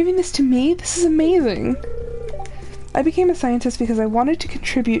 You're giving this to me? This is amazing. I became a scientist because I wanted to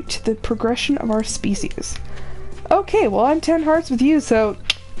contribute to the progression of our species. Okay, well I'm 10 hearts with you, so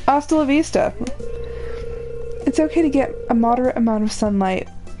hasta la vista. It's okay to get a moderate amount of sunlight,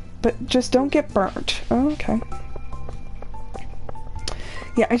 but just don't get burnt. Oh, okay.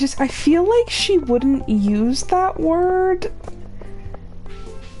 Yeah, I feel like she wouldn't use that word.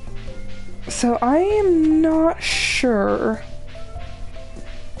 So I am not sure.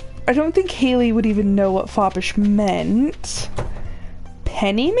 I don't think Haley would even know what foppish meant.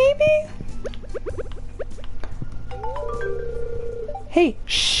 Penny, maybe? Hey,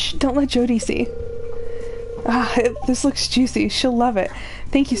 shh, don't let Jody see. This looks juicy. She'll love it.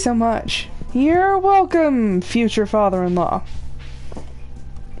 Thank you so much. You're welcome, future father-in-law.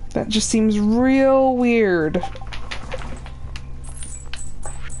 That just seems real weird.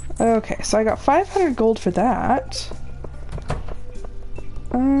 Okay, so I got 500 gold for that.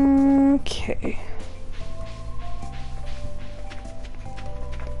 Okay.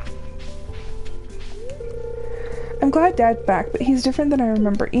 I'm glad Dad's back, but he's different than I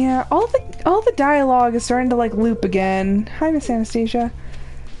remember. Yeah, all the dialogue is starting to like loop again. Hi, Miss Anastasia.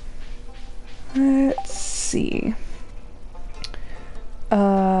 Let's see.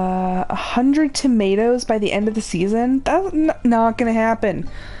 100 tomatoes by the end of the season? That's not gonna happen.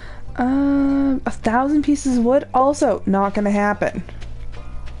 1,000 pieces of wood? Also not gonna happen.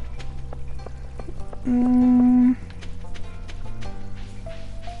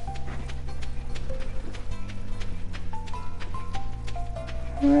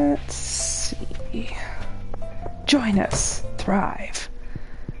 Let's see. Join us. Thrive.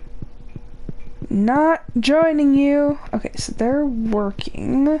 Not joining you. Okay, so they're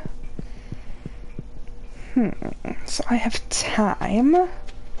working. So I have time.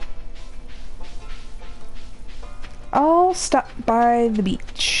 I'll stop by the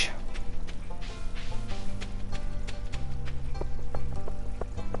beach.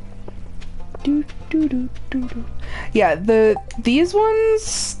 Do, do, do, do, do. Yeah, these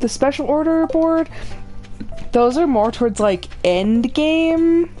ones, the special order board, those are more towards like end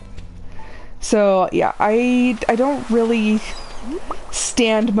game. So yeah, I don't really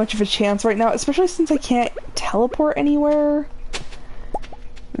stand much of a chance right now, especially since I can't teleport anywhere.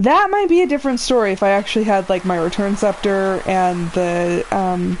 That might be a different story if I actually had like my return scepter and the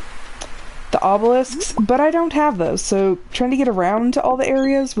obelisks, but I don't have those, so trying to get around to all the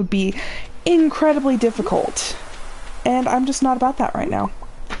areas would be incredibly difficult. And I'm just not about that right now.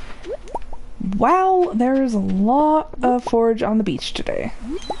 Wow, there's a lot of forage on the beach today.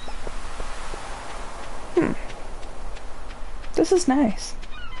 This is nice.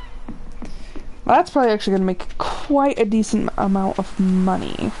 Well, that's probably actually going to make quite a decent amount of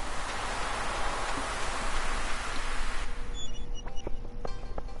money.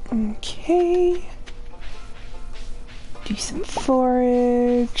 Okay. Do some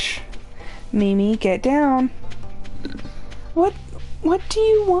forage. Mimi, get down. What do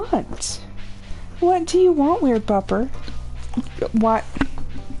you want? What do you want, weird bupper? What?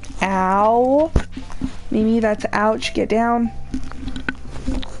 Ow. Mimi, that's ouch. Get down.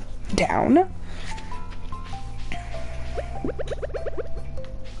 Down.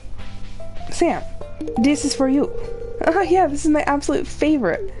 Sam, this is for you. Oh yeah, this is my absolute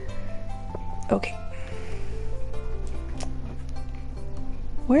favorite. Okay.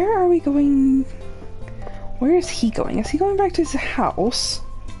 Where are we going? Where is he going? Is he going back to his house?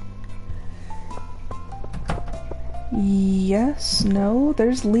 Yes, no,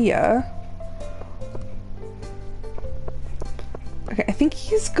 there's Leah. Okay, I think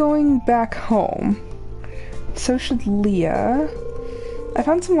he's going back home. So should Leah. I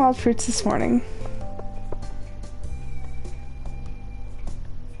found some wild fruits this morning.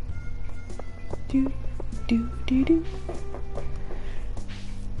 Do, do, do, do.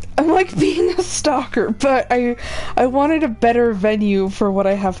 I'm like being a stalker, but I wanted a better venue for what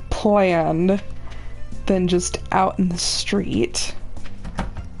I have planned than just out in the street.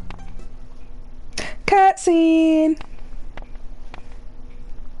 Cutscene!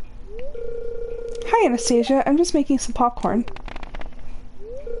 Hi, Anastasia. I'm just making some popcorn.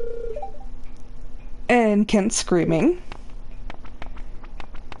 And Kent's screaming.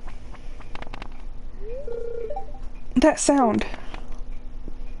 That sound.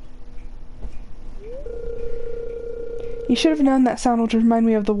 You should have known that sound would remind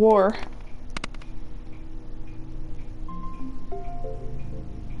me of the war.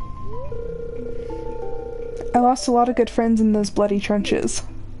 I lost a lot of good friends in those bloody trenches.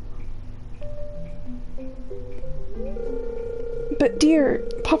 But dear,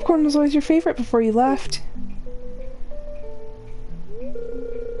 popcorn was always your favorite before you left.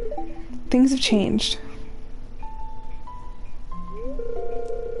 Things have changed.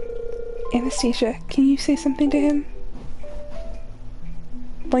 Anastasia, can you say something to him?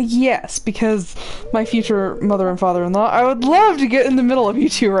 Like, yes, because my future mother and father-in-law, I would love to get in the middle of you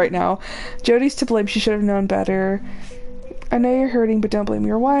two right now. Jody's to blame, she should have known better. I know you're hurting, but don't blame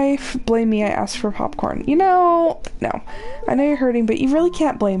your wife. Blame me, I asked for popcorn. You know, no. I know you're hurting, but you really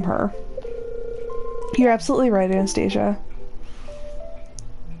can't blame her. You're absolutely right, Anastasia.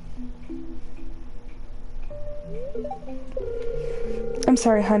 I'm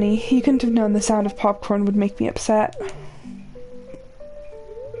sorry, honey. You couldn't have known the sound of popcorn would make me upset.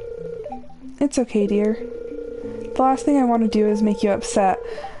 It's okay, dear. The last thing I want to do is make you upset.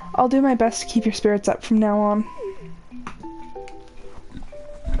 I'll do my best to keep your spirits up from now on.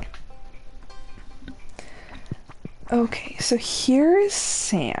 Okay, so here is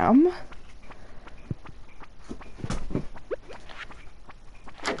Sam.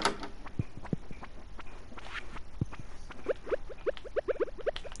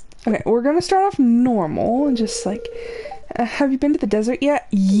 Okay, we're gonna start off normal and just like, have you been to the desert yet?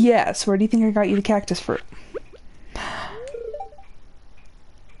 Yes. Where do you think I got you the cactus fruit?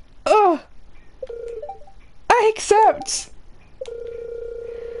 Oh! I accept!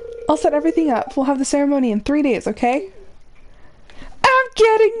 I'll set everything up. We'll have the ceremony in 3 days, okay? I'm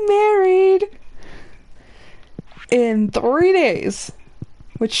getting married! In 3 days.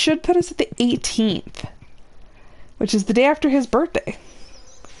 Which should put us at the 18th. Which is the day after his birthday.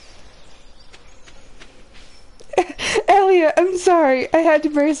 Elliot, I'm sorry. I had to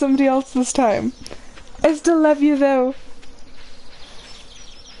marry somebody else this time. I still love you, though.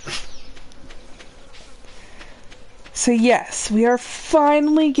 So yes, we are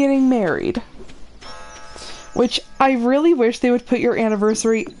finally getting married. Which I really wish they would put your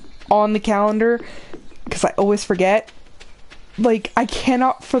anniversary on the calendar, because I always forget. Like, I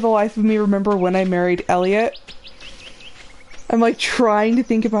cannot for the life of me remember when I married Elliot. I'm like trying to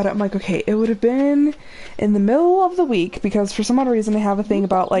think about it. I'm like, okay, it would have been in the middle of the week because for some odd reason I have a thing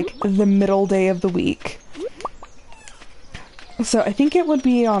about like the middle day of the week. So I think it would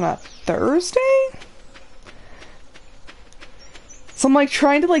be on a Thursday? So I'm like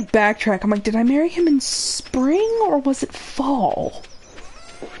trying to like backtrack. I'm like, did I marry him in spring or was it fall?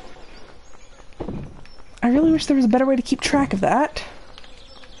 I really wish there was a better way to keep track of that.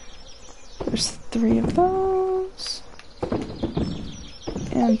 There's 3 of those.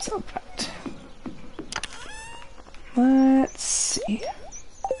 And so that. Let's see.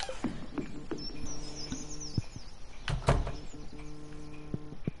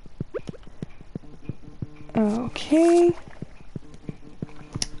 Okay.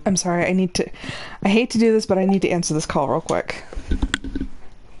 I'm sorry, I hate to do this, but I need to answer this call real quick.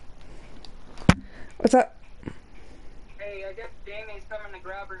 What's up? Hey, I guess Jamie's coming to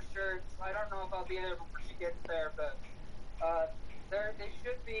grab her shirts. I don't know if I'll be there before she gets there, but they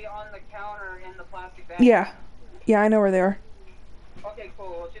should be on the counter in the plastic bag. Yeah. Yeah, I know where they are. Okay, cool.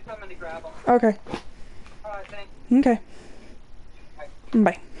 Well, she's coming to grab them. Okay. Alright, thanks. Okay.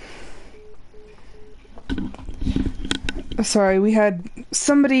 Bye. Bye. Sorry, we had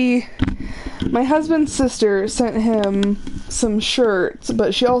somebody... My husband's sister sent him some shirts,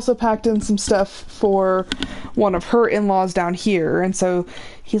 but she also packed in some stuff for one of her in-laws down here, and so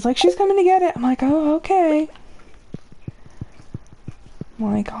he's like, she's coming to get it. I'm like, oh, okay.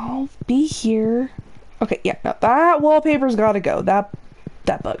 I'm like, I'll be here. Okay, yeah, no, that wallpaper's gotta go. That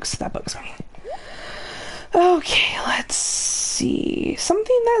bugs me. Okay, let's see.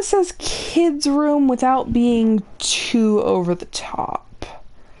 Something that says kids room without being too over the top.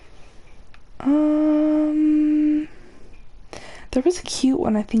 There was a cute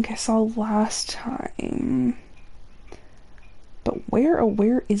one I think I saw last time. But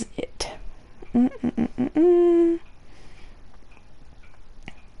where is it?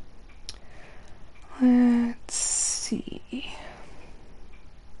 Let's see.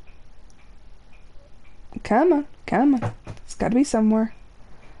 Come on. It's gotta be somewhere.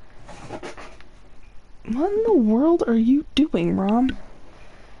 What in the world are you doing, Rom?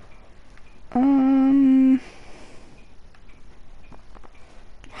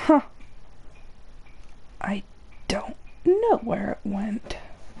 Huh. I don't know where it went.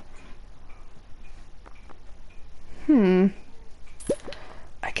 I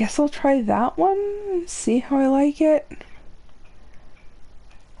guess I'll try that one and see how I like it.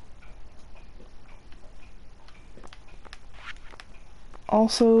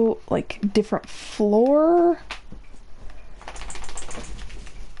 Also, like, different floor.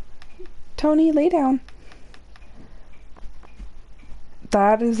 Tony, lay down.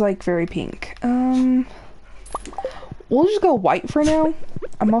 That is, like, very pink. We'll just go white for now.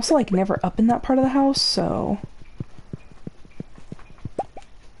 I'm also, like, never up in that part of the house, so...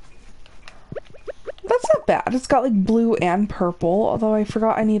 That's not bad. It's got, like, blue and purple, although I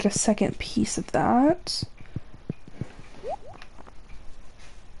forgot I need a second piece of that.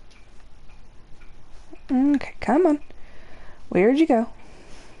 Okay, come on. Where'd you go?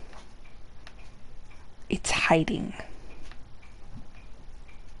 It's hiding.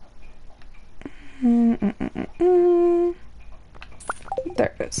 There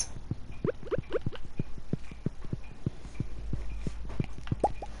it is.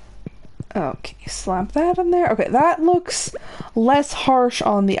 Okay, slap that in there. Okay, that looks less harsh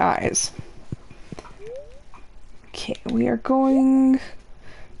on the eyes. Okay, we are going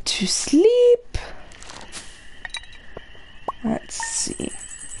to sleep. Let's see.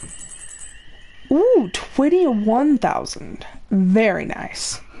 Ooh, 21,000. Very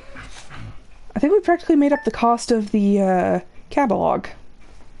nice. I think we practically made up the cost of the catalog.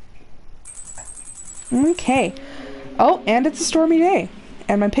 Okay. Oh, and it's a stormy day.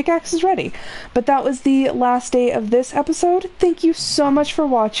 And my pickaxe is ready. But that was the last day of this episode. Thank you so much for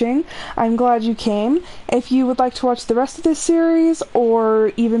watching. I'm glad you came. If you would like to watch the rest of this series,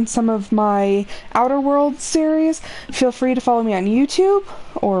 or even some of my Outer Worlds series, feel free to follow me on YouTube,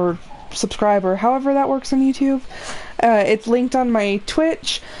 or subscribe, or however that works on YouTube. It's linked on my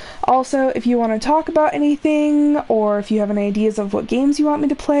Twitch. Also, if you want to talk about anything, or if you have any ideas of what games you want me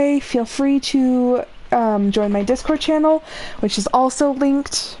to play, feel free to join my Discord channel, which is also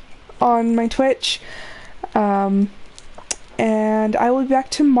linked on my Twitch. And I will be back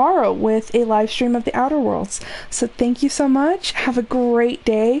tomorrow with a live stream of the Outer Worlds. So thank you so much. Have a great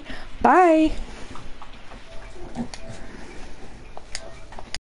day. Bye!